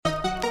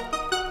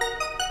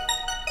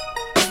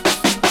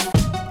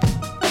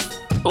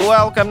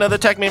Welcome to the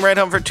Tech Meme Ride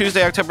Home for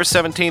Tuesday, October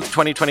 17th,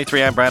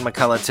 2023. I'm Brian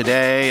McCullough.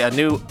 Today, a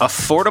new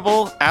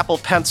affordable Apple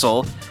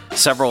Pencil,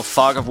 several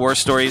fog of war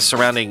stories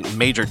surrounding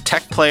major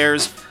tech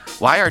players,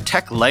 why are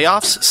tech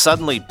layoffs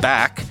suddenly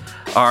back,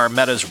 are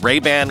Meta's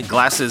Ray-Ban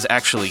glasses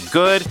actually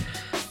good,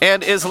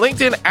 and is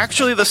LinkedIn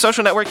actually the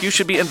social network you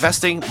should be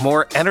investing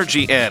more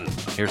energy in?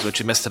 Here's what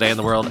you missed today in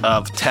the world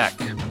of tech.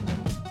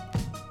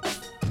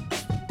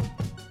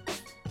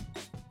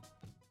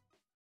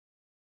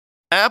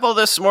 Apple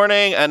this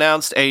morning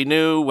announced a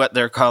new, what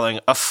they're calling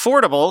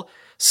affordable,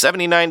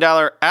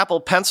 $79 Apple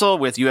Pencil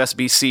with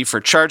USB-C for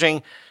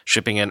charging,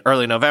 shipping in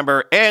early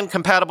November, and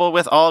compatible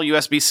with all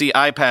USB-C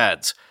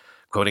iPads.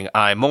 Quoting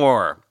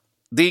iMore.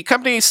 The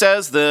company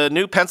says the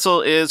new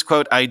pencil is,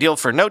 quote, ideal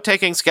for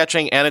note-taking,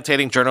 sketching,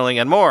 annotating,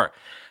 journaling, and more,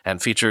 and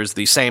features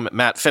the same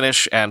matte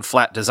finish and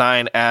flat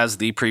design as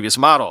the previous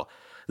model.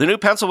 The new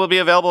pencil will be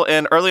available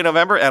in early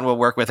November and will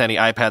work with any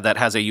iPad that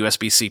has a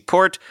USB-C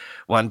port.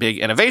 One big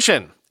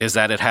innovation is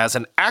that it has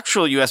an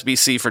actual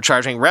USB-C for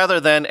charging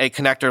rather than a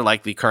connector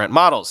like the current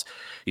models.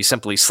 You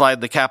simply slide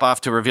the cap off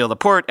to reveal the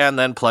port and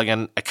then plug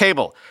in a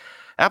cable.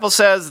 Apple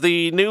says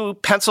the new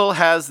pencil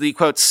has the,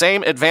 quote,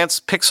 same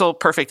advanced pixel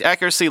perfect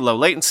accuracy, low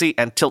latency,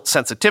 and tilt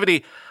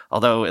sensitivity,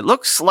 although it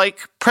looks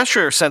like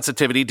pressure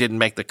sensitivity didn't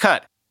make the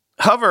cut.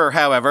 Hover,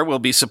 however, will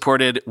be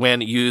supported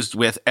when used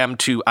with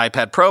M2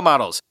 iPad Pro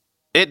models.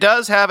 It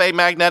does have a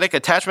magnetic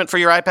attachment for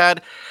your iPad,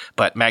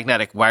 but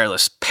magnetic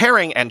wireless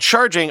pairing and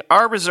charging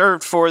are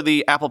reserved for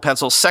the Apple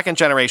Pencil second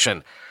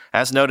generation.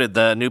 As noted,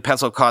 the new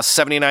pencil costs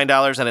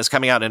 $79 and is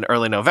coming out in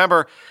early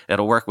November.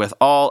 It'll work with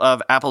all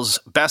of Apple's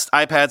best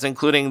iPads,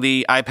 including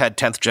the iPad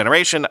 10th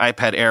generation,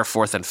 iPad Air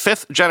 4th and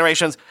 5th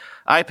generations,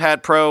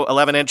 iPad Pro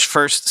 11-inch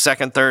 1st,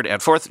 2nd, 3rd,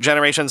 and 4th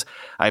generations,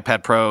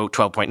 iPad Pro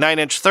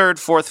 12.9-inch 3rd,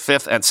 4th,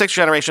 5th, and 6th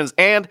generations,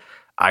 and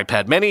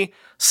iPad Mini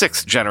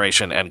 6th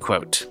generation, end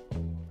quote.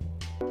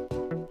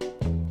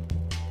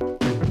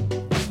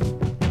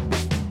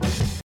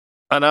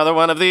 Another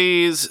one of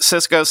these,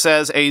 Cisco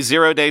says a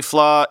zero-day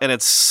flaw in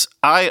its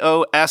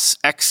iOS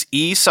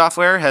XE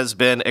software has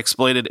been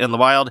exploited in the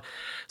wild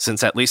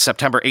since at least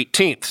September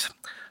 18th.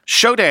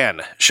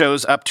 Shodan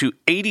shows up to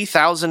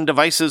 80,000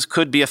 devices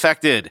could be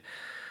affected,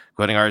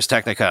 quoting Ars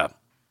Technica.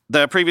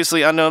 The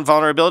previously unknown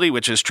vulnerability,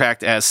 which is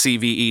tracked as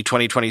CVE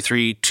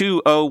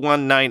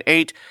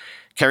 2023-20198,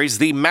 carries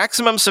the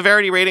maximum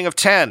severity rating of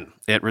 10.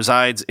 It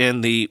resides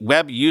in the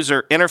web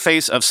user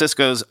interface of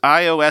Cisco's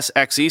iOS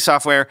XE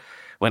software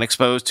when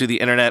exposed to the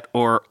internet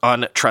or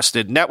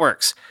untrusted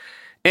networks.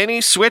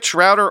 Any switch,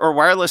 router, or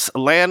wireless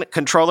LAN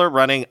controller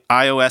running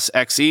iOS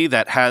XE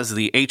that has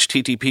the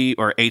HTTP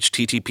or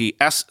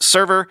HTTPS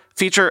server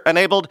feature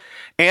enabled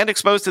and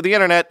exposed to the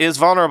internet is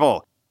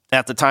vulnerable.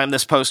 At the time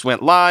this post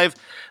went live,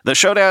 the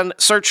Shodan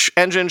search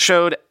engine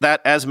showed that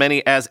as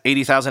many as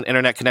 80,000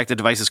 internet-connected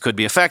devices could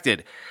be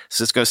affected.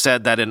 Cisco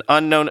said that an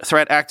unknown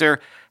threat actor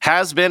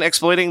has been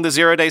exploiting the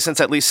zero-day since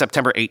at least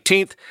September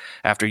 18th.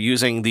 After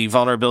using the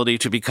vulnerability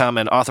to become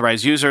an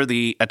authorized user,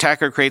 the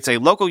attacker creates a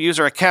local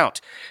user account.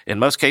 In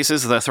most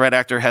cases, the threat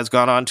actor has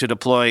gone on to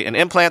deploy an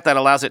implant that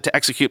allows it to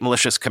execute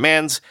malicious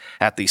commands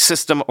at the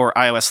system or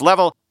iOS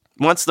level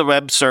once the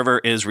web server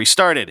is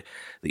restarted.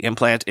 The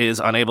implant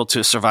is unable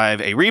to survive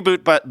a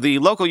reboot, but the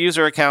local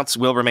user accounts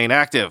will remain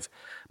active.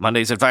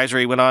 Monday's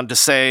advisory went on to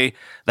say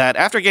that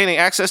after gaining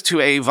access to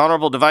a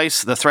vulnerable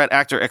device, the threat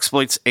actor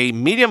exploits a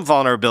medium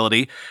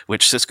vulnerability,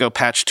 which Cisco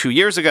patched 2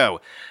 years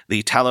ago.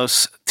 The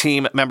Talos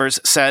team members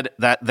said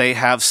that they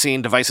have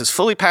seen devices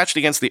fully patched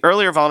against the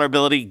earlier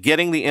vulnerability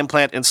getting the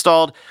implant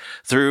installed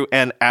through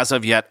an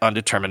as-of-yet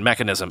undetermined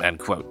mechanism, end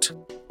quote.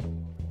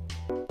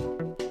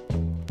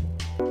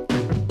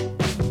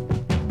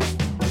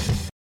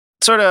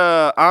 Sort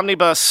of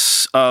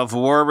omnibus of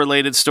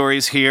war-related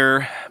stories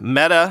here.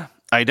 Meta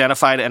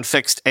identified and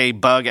fixed a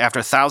bug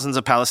after thousands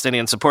of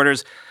Palestinian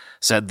supporters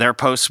said their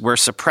posts were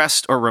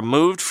suppressed or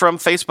removed from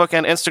Facebook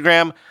and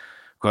Instagram,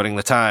 quoting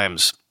the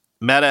Times.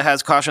 Meta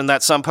has cautioned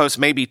that some posts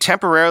may be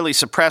temporarily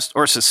suppressed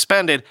or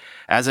suspended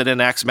as it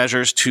enacts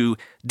measures to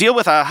deal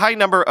with a high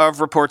number of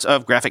reports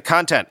of graphic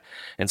content.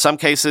 In some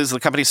cases, the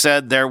company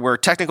said there were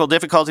technical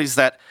difficulties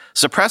that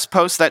suppressed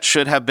posts that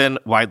should have been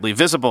widely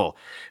visible.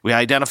 We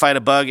identified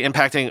a bug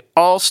impacting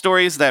all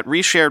stories that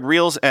reshared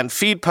reels and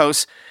feed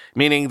posts,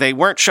 meaning they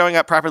weren't showing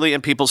up properly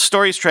in people's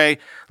stories tray,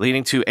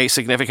 leading to a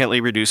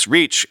significantly reduced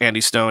reach,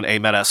 Andy Stone, a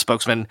Meta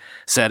spokesman,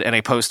 said in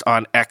a post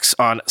on X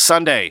on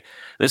Sunday.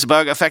 This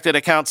bug affected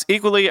accounts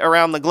equally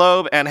around the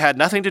globe and had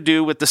nothing to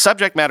do with the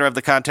subject matter of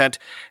the content,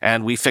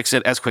 and we fixed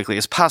it as quickly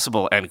as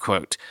possible, end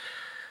quote.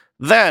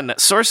 Then,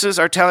 sources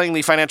are telling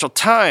the Financial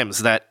Times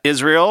that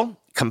Israel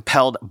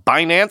compelled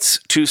Binance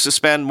to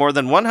suspend more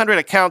than 100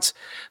 accounts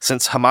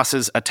since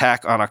Hamas's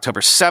attack on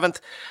October 7th.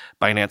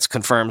 Binance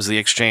confirms the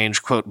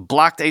exchange, quote,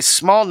 blocked a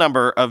small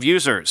number of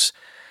users.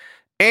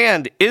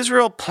 And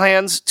Israel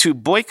plans to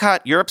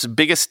boycott Europe's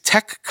biggest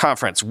tech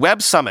conference,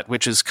 Web Summit,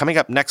 which is coming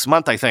up next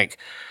month, I think,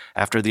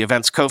 after the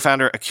event's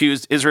co-founder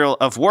accused Israel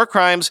of war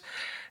crimes,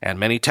 and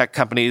many tech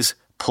companies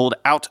pulled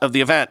out of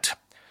the event.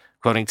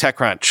 Quoting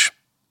TechCrunch,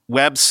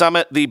 Web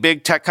Summit, the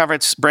big tech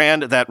conference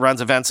brand that runs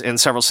events in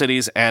several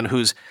cities and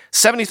whose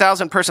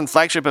 70,000-person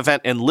flagship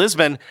event in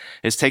Lisbon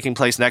is taking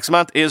place next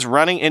month, is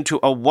running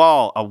into a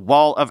wall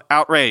of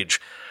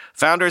outrage.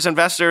 Founders,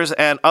 investors,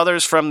 and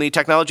others from the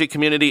technology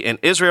community in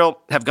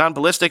Israel have gone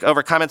ballistic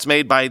over comments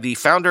made by the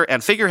founder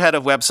and figurehead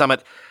of Web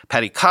Summit,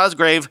 Paddy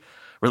Cosgrave,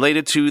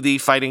 related to the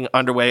fighting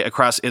underway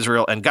across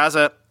Israel and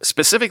Gaza,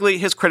 specifically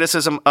his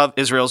criticism of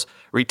Israel's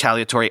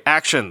retaliatory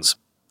actions.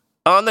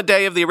 On the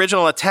day of the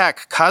original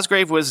attack,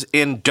 Cosgrave was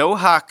in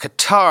Doha,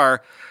 Qatar,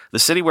 the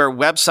city where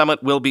Web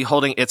Summit will be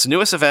holding its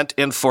newest event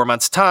in 4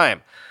 months'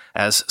 time.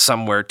 As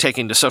some were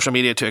taking to social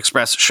media to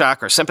express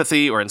shock or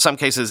sympathy, or in some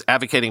cases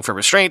advocating for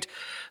restraint,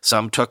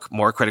 some took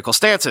more critical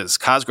stances.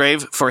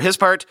 Cosgrave, for his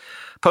part,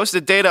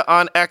 posted data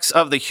on X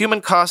of the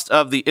human cost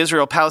of the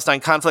Israel-Palestine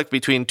conflict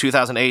between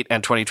 2008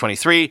 and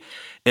 2023.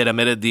 It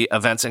omitted the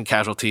events and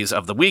casualties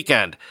of the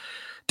weekend.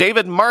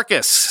 David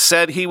Marcus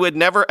said he would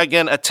never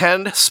again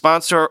attend,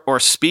 sponsor, or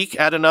speak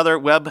at another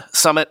Web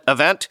Summit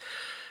event.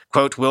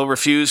 Quote, "Will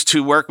refuse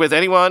to work with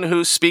anyone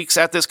who speaks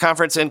at this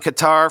conference in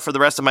Qatar for the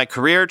rest of my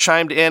career,"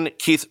 chimed in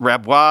Keith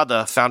Rabois,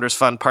 the Founders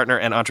Fund partner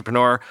and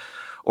entrepreneur.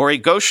 Ori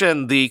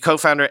Goshen, the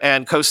co-founder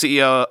and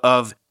co-CEO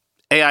of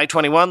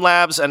AI21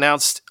 Labs,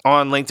 announced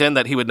on LinkedIn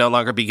that he would no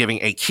longer be giving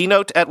a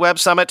keynote at Web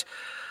Summit.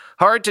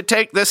 Hard to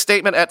take this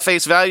statement at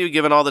face value,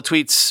 given all the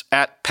tweets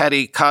at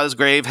Paddy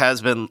Cosgrave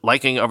has been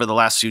liking over the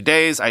last few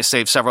days. I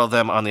saved several of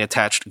them on the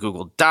attached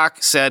Google Doc,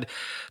 said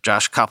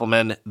Josh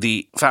Koppelman,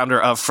 the founder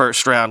of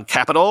First Round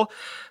Capital.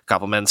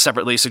 Koppelman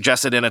separately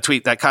suggested in a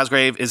tweet that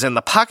Cosgrave is in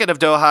the pocket of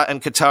Doha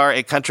and Qatar,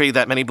 a country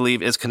that many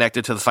believe is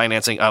connected to the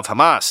financing of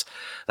Hamas.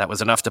 That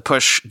was enough to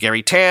push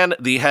Gary Tan,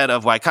 the head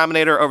of Y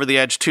Combinator, over the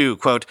edge too.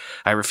 Quote,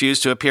 "I refuse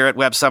to appear at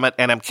Web Summit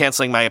and am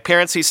canceling my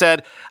appearance," he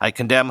said. "I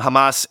condemn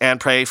Hamas and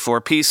pray for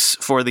peace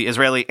for the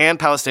Israeli and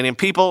Palestinian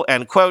people,"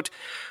 end quote.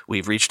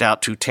 We've reached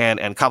out to Tan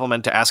and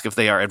Koppelman to ask if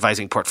they are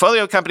advising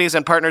portfolio companies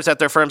and partners at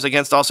their firms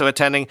against also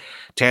attending.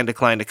 Tan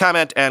declined to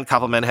comment, and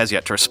Koppelman has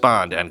yet to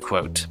respond, end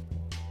quote.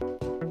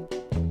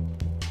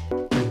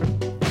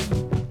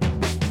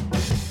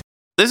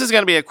 This is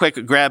going to be a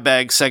quick grab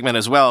bag segment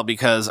as well,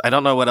 because I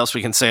don't know what else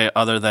we can say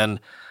other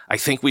than I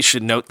think we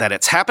should note that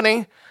it's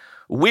happening.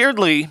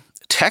 Weirdly,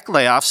 tech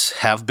layoffs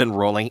have been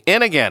rolling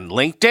in again.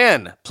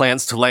 LinkedIn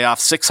plans to lay off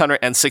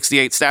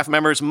 668 staff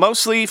members,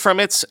 mostly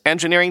from its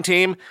engineering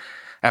team,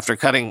 after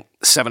cutting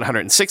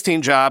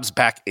 716 jobs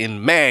back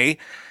in May.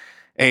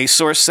 A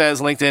source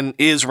says LinkedIn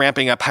is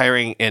ramping up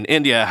hiring in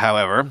India,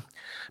 however.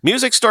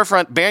 Music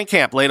storefront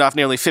Bandcamp laid off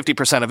nearly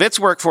 50% of its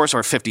workforce,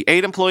 or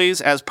 58 employees,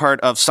 as part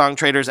of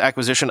Songtraders'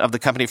 acquisition of the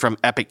company from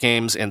Epic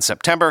Games in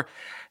September.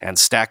 And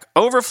Stack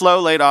Overflow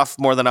laid off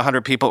more than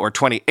 100 people, or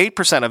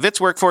 28% of its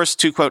workforce,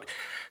 to, quote,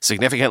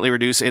 significantly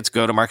reduce its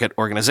go-to-market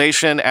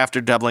organization after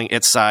doubling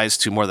its size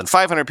to more than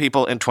 500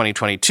 people in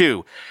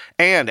 2022.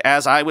 And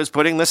as I was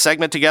putting this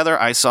segment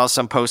together, I saw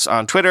some posts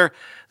on Twitter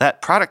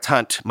that Product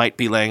Hunt might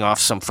be laying off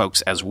some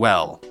folks as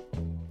well.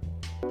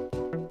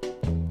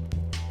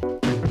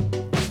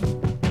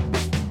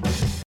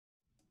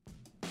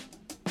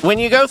 When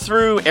you go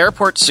through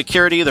airport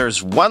security,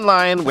 there's one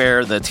line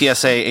where the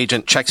TSA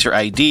agent checks your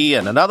ID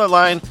and another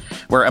line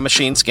where a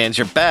machine scans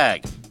your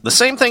bag. The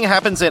same thing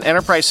happens in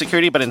enterprise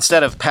security, but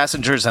instead of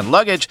passengers and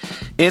luggage,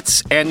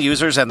 it's end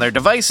users and their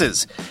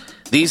devices.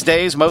 These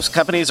days, most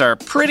companies are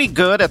pretty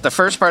good at the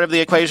first part of the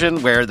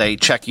equation, where they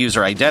check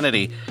user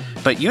identity.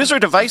 But user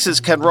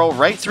devices can roll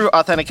right through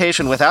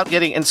authentication without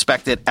getting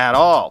inspected at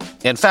all.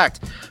 In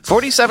fact,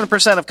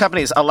 47% of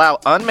companies allow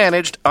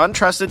unmanaged,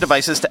 untrusted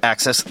devices to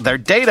access their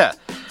data.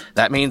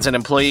 That means an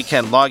employee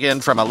can log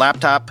in from a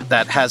laptop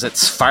that has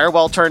its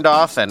firewall turned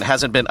off and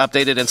hasn't been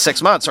updated in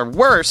 6 months, or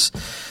worse,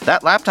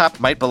 that laptop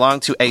might belong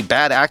to a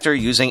bad actor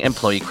using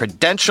employee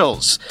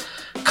credentials.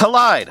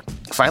 Kolide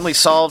finally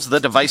solves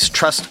the device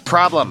trust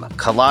problem.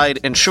 Kolide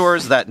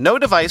ensures that no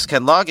device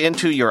can log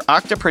into your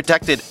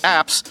Okta-protected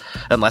apps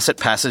unless it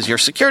passes your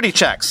security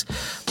checks.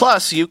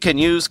 Plus, you can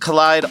use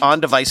Kolide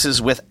on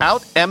devices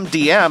without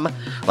MDM,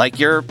 like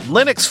your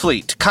Linux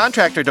fleet,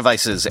 contractor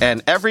devices,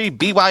 and every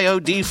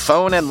BYOD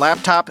phone and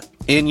laptop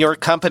in your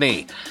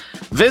company.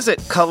 Visit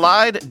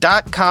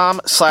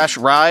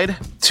kolide.com/ride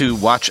to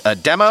watch a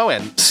demo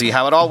and see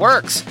how it all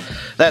works.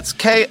 That's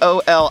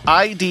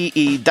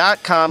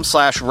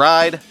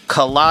KOLIDE.com/ride,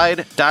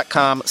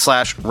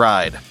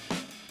 kolide.com/ride.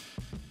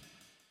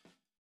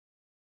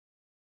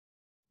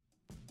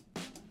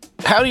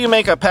 How do you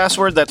make a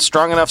password that's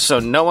strong enough so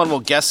no one will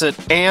guess it,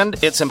 and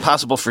it's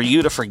impossible for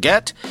you to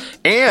forget,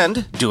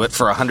 and do it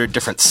for 100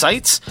 different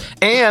sites,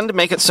 and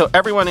make it so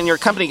everyone in your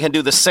company can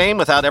do the same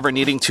without ever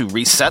needing to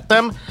reset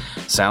them?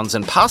 Sounds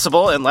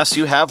impossible unless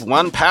you have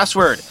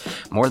 1Password.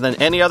 More than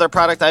any other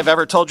product I've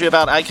ever told you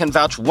about, I can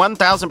vouch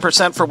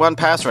 1,000% for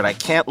 1Password. I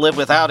can't live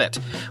without it.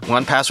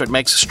 1Password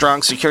makes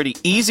strong security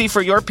easy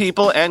for your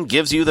people and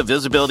gives you the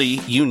visibility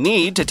you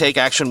need to take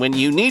action when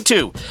you need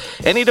to.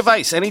 Any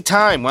device,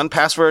 anytime,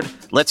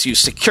 1Password lets you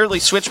securely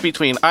switch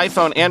between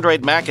iPhone,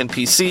 Android, Mac, and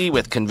PC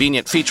with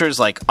convenient features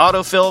like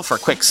autofill for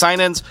quick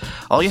sign-ins.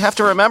 All you have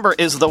to remember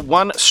is the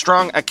one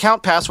strong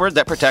account password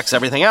that protects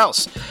everything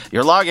else.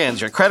 Your logins,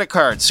 your credit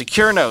cards,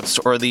 secure notes,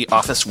 or the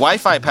Office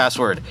Wi-Fi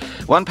password.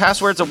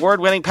 1Password's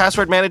award-winning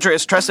password manager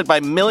is trusted by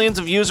millions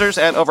of users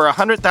and over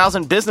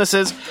 100,000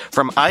 businesses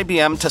from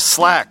IBM to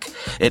Slack.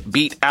 It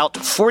beat out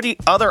 40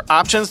 other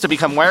options to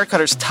become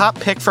Wirecutter's top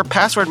pick for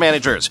password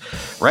managers.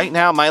 Right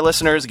now, my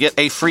listeners get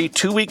a free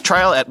 2-week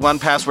trial at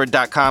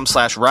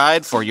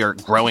onepassword.com/ride for your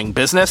growing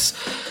business.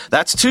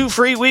 That's 2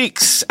 free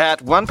weeks at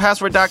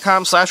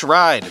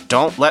onepassword.com/ride.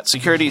 Don't let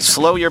security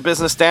slow your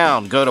business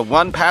down. Go to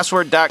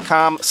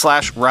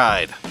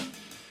onepassword.com/ride.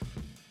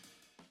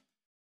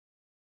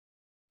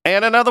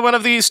 And another one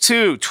of these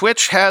too.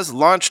 Twitch has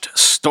launched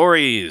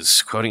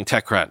Stories, quoting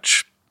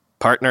TechCrunch.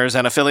 Partners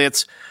and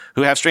affiliates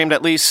who have streamed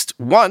at least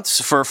once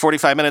for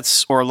 45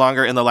 minutes or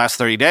longer in the last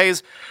 30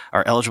 days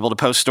are eligible to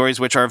post stories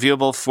which are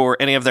viewable for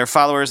any of their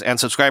followers and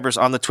subscribers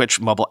on the Twitch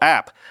mobile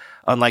app.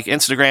 Unlike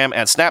Instagram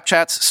and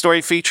Snapchat's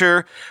story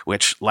feature,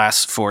 which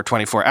lasts for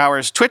 24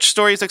 hours, Twitch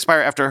stories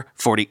expire after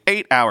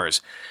 48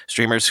 hours.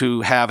 Streamers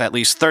who have at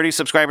least 30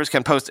 subscribers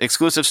can post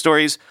exclusive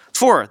stories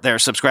for their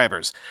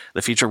subscribers.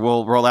 The feature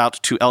will roll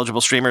out to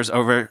eligible streamers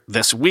over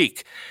this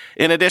week.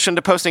 In addition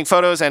to posting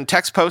photos and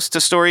text posts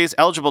to stories,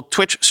 eligible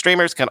Twitch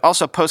streamers can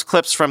also post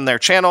clips from their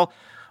channel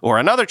or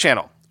another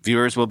channel.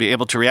 Viewers will be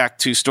able to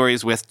react to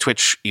stories with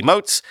Twitch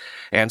emotes,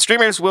 and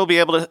streamers will be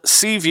able to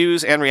see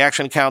views and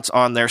reaction counts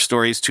on their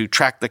stories to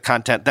track the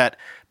content that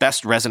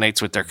best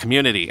resonates with their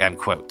community, end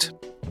quote.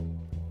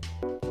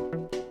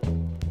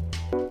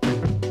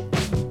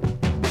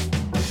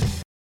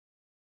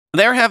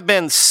 There have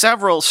been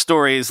several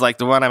stories like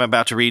the one I'm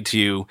about to read to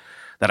you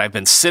that I've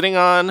been sitting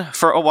on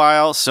for a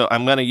while, so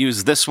I'm going to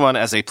use this one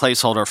as a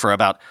placeholder for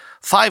about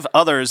 5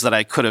 others that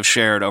I could have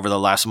shared over the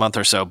last month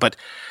or so. But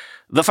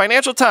the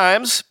Financial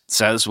Times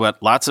says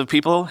what lots of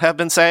people have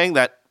been saying,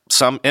 that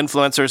some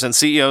influencers and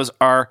CEOs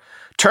are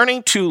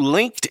turning to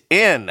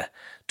LinkedIn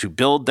to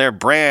build their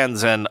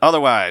brands and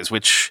otherwise,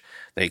 which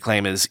they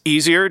claim is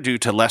easier due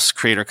to less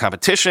creator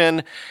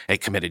competition, a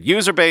committed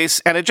user base,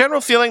 and a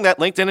general feeling that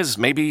LinkedIn is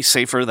maybe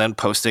safer than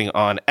posting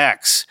on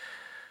X.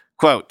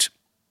 Quote,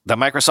 the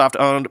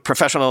Microsoft-owned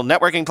professional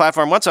networking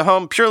platform, once a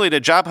home purely to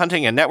job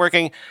hunting and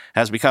networking,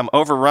 has become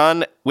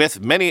overrun,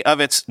 with many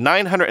of its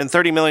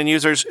 930 million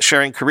users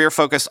sharing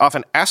career-focused,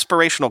 often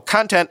aspirational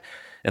content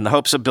in the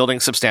hopes of building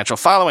substantial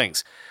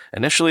followings.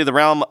 Initially the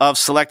realm of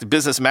select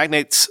business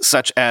magnates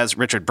such as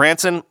Richard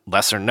Branson,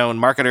 lesser-known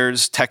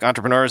marketers, tech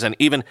entrepreneurs, and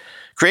even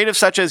creatives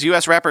such as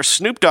U.S. rapper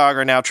Snoop Dogg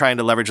are now trying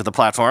to leverage the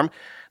platform.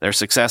 Their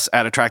success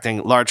at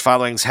attracting large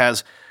followings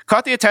has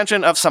caught the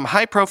attention of some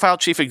high-profile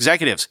chief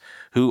executives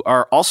who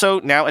are also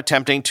now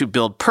attempting to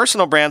build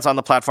personal brands on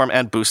the platform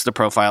and boost the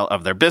profile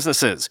of their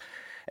businesses.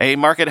 A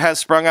market has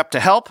sprung up to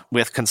help,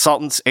 with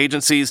consultants,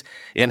 agencies,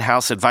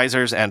 in-house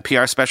advisors, and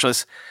PR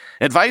specialists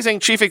advising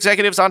chief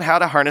executives on how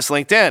to harness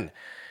LinkedIn.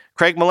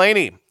 Craig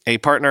Mullaney, a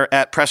partner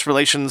at press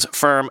relations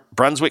firm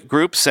Brunswick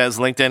Group, says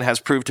LinkedIn has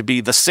proved to be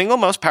the single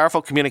most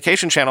powerful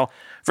communication channel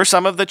for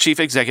some of the chief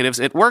executives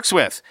it works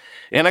with.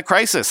 In a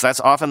crisis, that's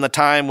often the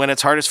time when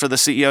it's hardest for the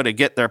CEO to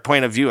get their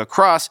point of view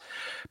across,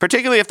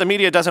 particularly if the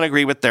media doesn't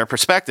agree with their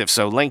perspective.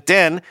 So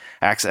LinkedIn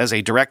acts as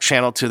a direct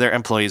channel to their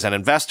employees and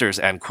investors,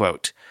 end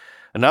quote.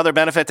 Another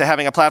benefit to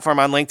having a platform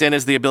on LinkedIn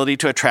is the ability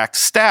to attract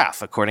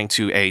staff, according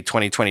to a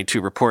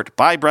 2022 report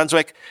by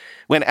Brunswick.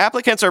 When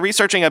applicants are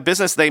researching a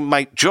business they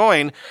might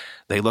join,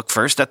 they look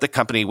first at the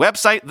company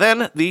website,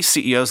 then the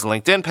CEO's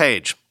LinkedIn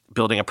page.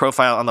 Building a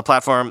profile on the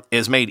platform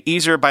is made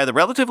easier by the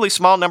relatively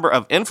small number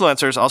of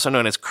influencers, also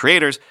known as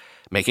creators,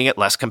 making it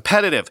less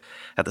competitive.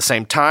 At the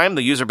same time,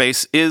 the user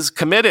base is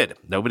committed.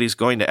 Nobody's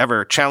going to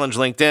ever challenge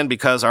LinkedIn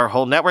because our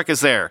whole network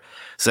is there,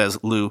 says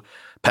Lou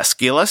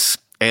Pasquilis,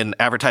 an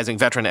advertising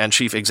veteran and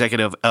chief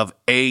executive of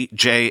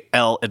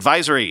AJL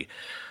Advisory.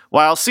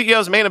 While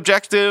CEOs' main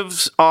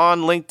objectives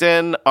on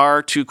LinkedIn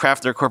are to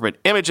craft their corporate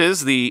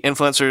images, the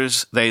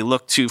influencers they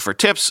look to for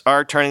tips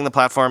are turning the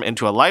platform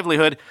into a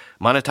livelihood,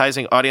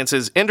 monetizing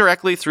audiences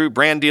indirectly through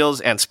brand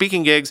deals and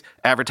speaking gigs,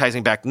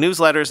 advertising-backed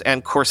newsletters,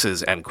 and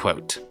courses, end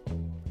quote.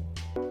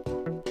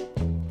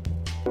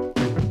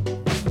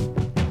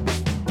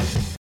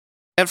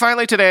 And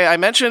finally today, I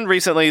mentioned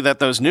recently that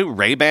those new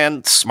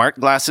Ray-Ban smart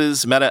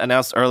glasses Meta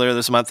announced earlier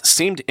this month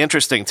seemed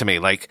interesting to me.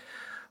 Like,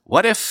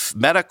 what if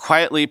Meta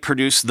quietly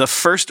produced the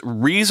first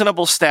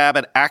reasonable stab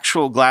at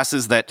actual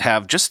glasses that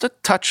have just a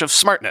touch of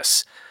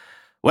smartness?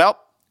 Well,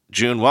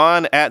 Jun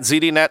Won at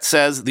ZDNet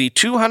says the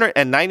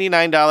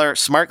 $299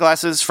 smart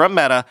glasses from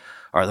Meta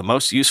are the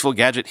most useful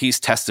gadget he's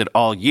tested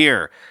all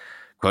year.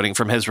 Quoting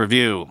from his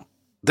review,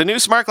 the new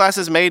smart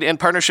glasses made in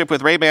partnership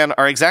with Ray-Ban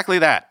are exactly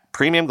that,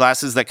 premium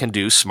glasses that can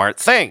do smart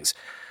things.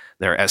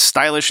 They're as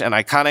stylish and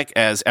iconic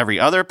as every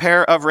other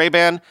pair of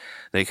Ray-Ban.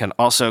 They can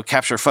also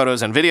capture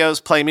photos and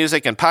videos, play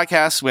music and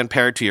podcasts when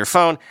paired to your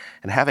phone,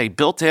 and have a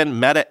built-in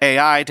Meta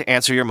AI to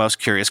answer your most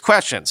curious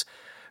questions.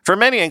 For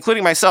many,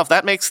 including myself,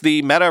 that makes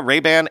the Meta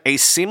Ray-Ban a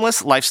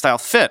seamless lifestyle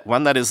fit,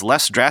 one that is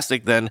less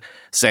drastic than,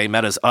 say,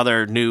 Meta's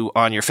other new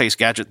on-your-face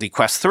gadget, the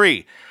Quest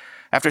 3.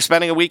 After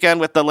spending a weekend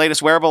with the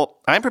latest wearable,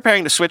 I'm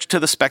preparing to switch to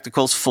the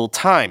spectacles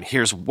full-time.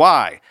 Here's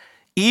why.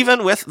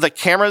 Even with the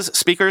cameras,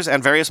 speakers,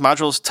 and various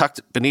modules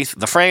tucked beneath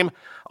the frame,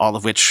 all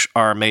of which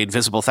are made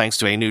visible thanks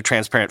to a new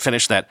transparent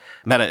finish that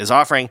Meta is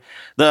offering,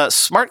 the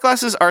smart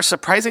glasses are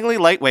surprisingly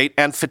lightweight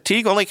and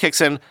fatigue only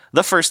kicks in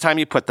the first time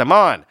you put them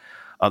on.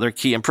 Other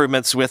key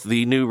improvements with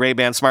the new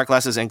Ray-Ban smart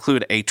glasses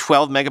include a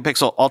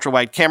 12-megapixel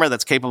ultra-wide camera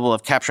that's capable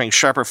of capturing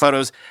sharper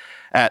photos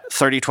at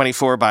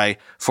 3024 by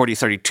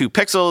 4032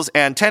 pixels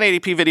and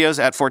 1080p videos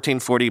at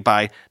 1440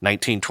 by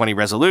 1920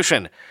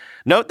 resolution.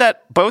 Note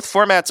that both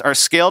formats are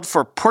scaled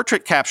for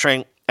portrait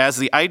capturing, as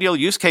the ideal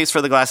use case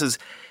for the glasses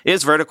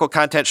is vertical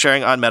content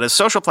sharing on Meta's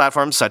social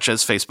platforms such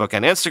as Facebook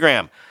and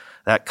Instagram.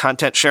 That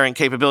content sharing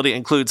capability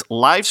includes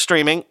live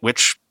streaming,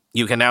 which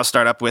you can now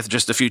start up with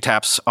just a few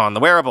taps on the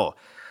wearable.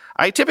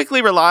 I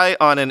typically rely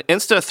on an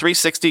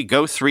Insta360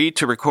 Go 3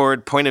 to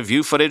record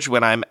point-of-view footage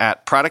when I'm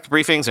at product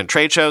briefings and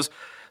trade shows,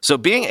 so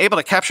being able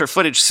to capture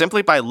footage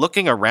simply by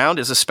looking around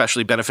is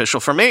especially beneficial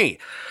for me.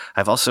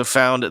 I've also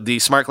found the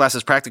smart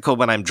glasses practical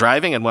when I'm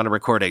driving and want to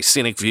record a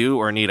scenic view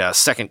or need a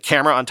second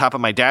camera on top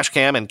of my dash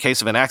cam in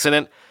case of an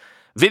accident.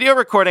 Video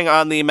recording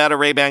on the Meta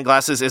Ray-Ban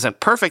glasses isn't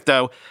perfect,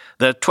 though.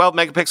 The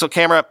 12-megapixel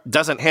camera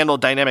doesn't handle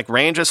dynamic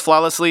range as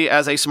flawlessly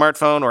as a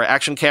smartphone or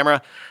action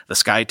camera. The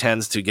sky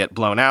tends to get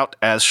blown out,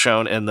 as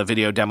shown in the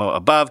video demo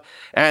above,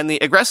 and the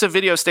aggressive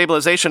video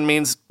stabilization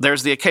means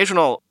there's the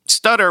occasional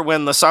stutter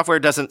when the software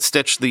doesn't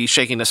stitch the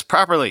shakiness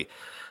properly.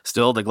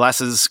 Still, the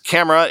glasses'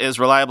 camera is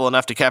reliable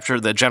enough to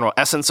capture the general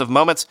essence of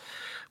moments,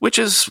 which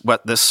is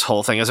what this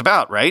whole thing is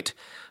about, right?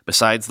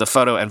 Besides the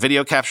photo and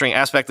video capturing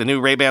aspect, the new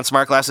Ray-Ban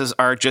smart glasses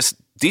are just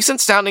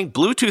decent-sounding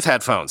Bluetooth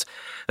headphones.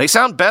 They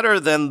sound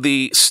better than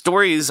the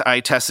Stories I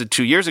tested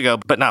 2 years ago,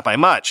 but not by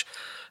much.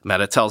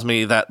 Meta tells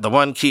me that the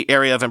one key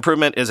area of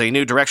improvement is a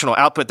new directional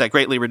output that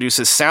greatly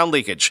reduces sound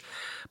leakage.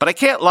 But I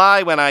can't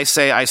lie when I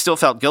say I still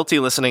felt guilty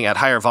listening at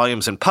higher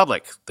volumes in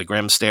public. The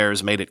grim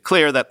stares made it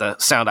clear that the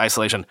sound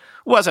isolation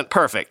wasn't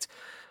perfect.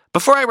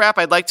 Before I wrap,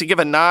 I'd like to give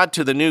a nod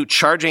to the new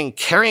charging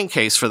carrying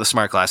case for the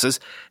smart glasses.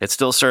 It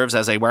still serves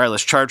as a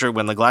wireless charger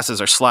when the glasses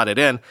are slotted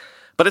in,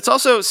 but it's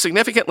also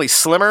significantly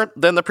slimmer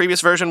than the previous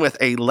version with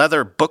a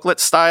leather booklet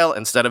style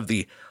instead of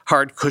the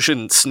hard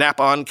cushioned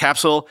snap-on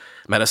capsule.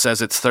 Meta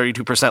says it's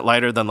 32%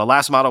 lighter than the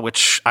last model,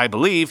 which I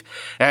believe,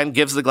 and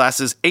gives the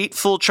glasses 8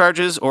 full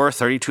charges or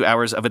 32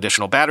 hours of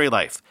additional battery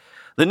life.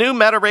 The new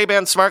Meta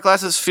Ray-Ban smart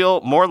glasses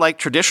feel more like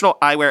traditional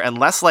eyewear and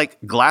less like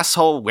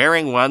glass-hole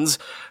wearing ones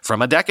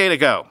from a decade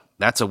ago.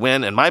 That's a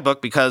win in my book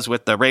because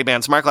with the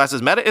Ray-Ban smart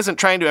glasses, Meta isn't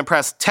trying to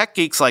impress tech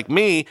geeks like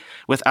me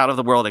with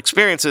out-of-the-world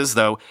experiences,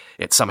 though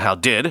it somehow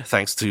did,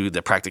 thanks to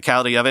the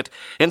practicality of it.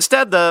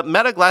 Instead, the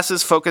Meta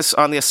glasses focus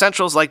on the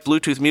essentials like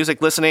Bluetooth music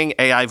listening,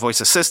 AI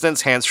voice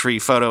assistance, hands-free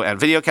photo and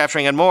video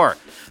capturing, and more.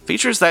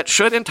 Features that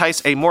should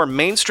entice a more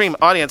mainstream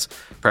audience,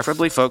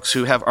 preferably folks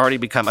who have already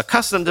become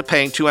accustomed to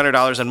paying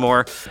 $200 and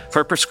more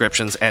for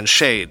prescriptions and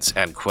shades,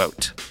 end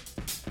quote.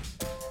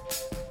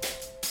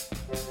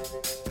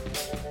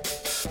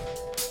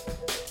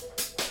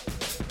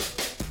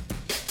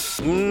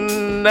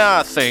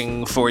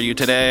 Nothing for you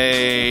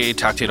today.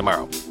 Talk to you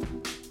tomorrow.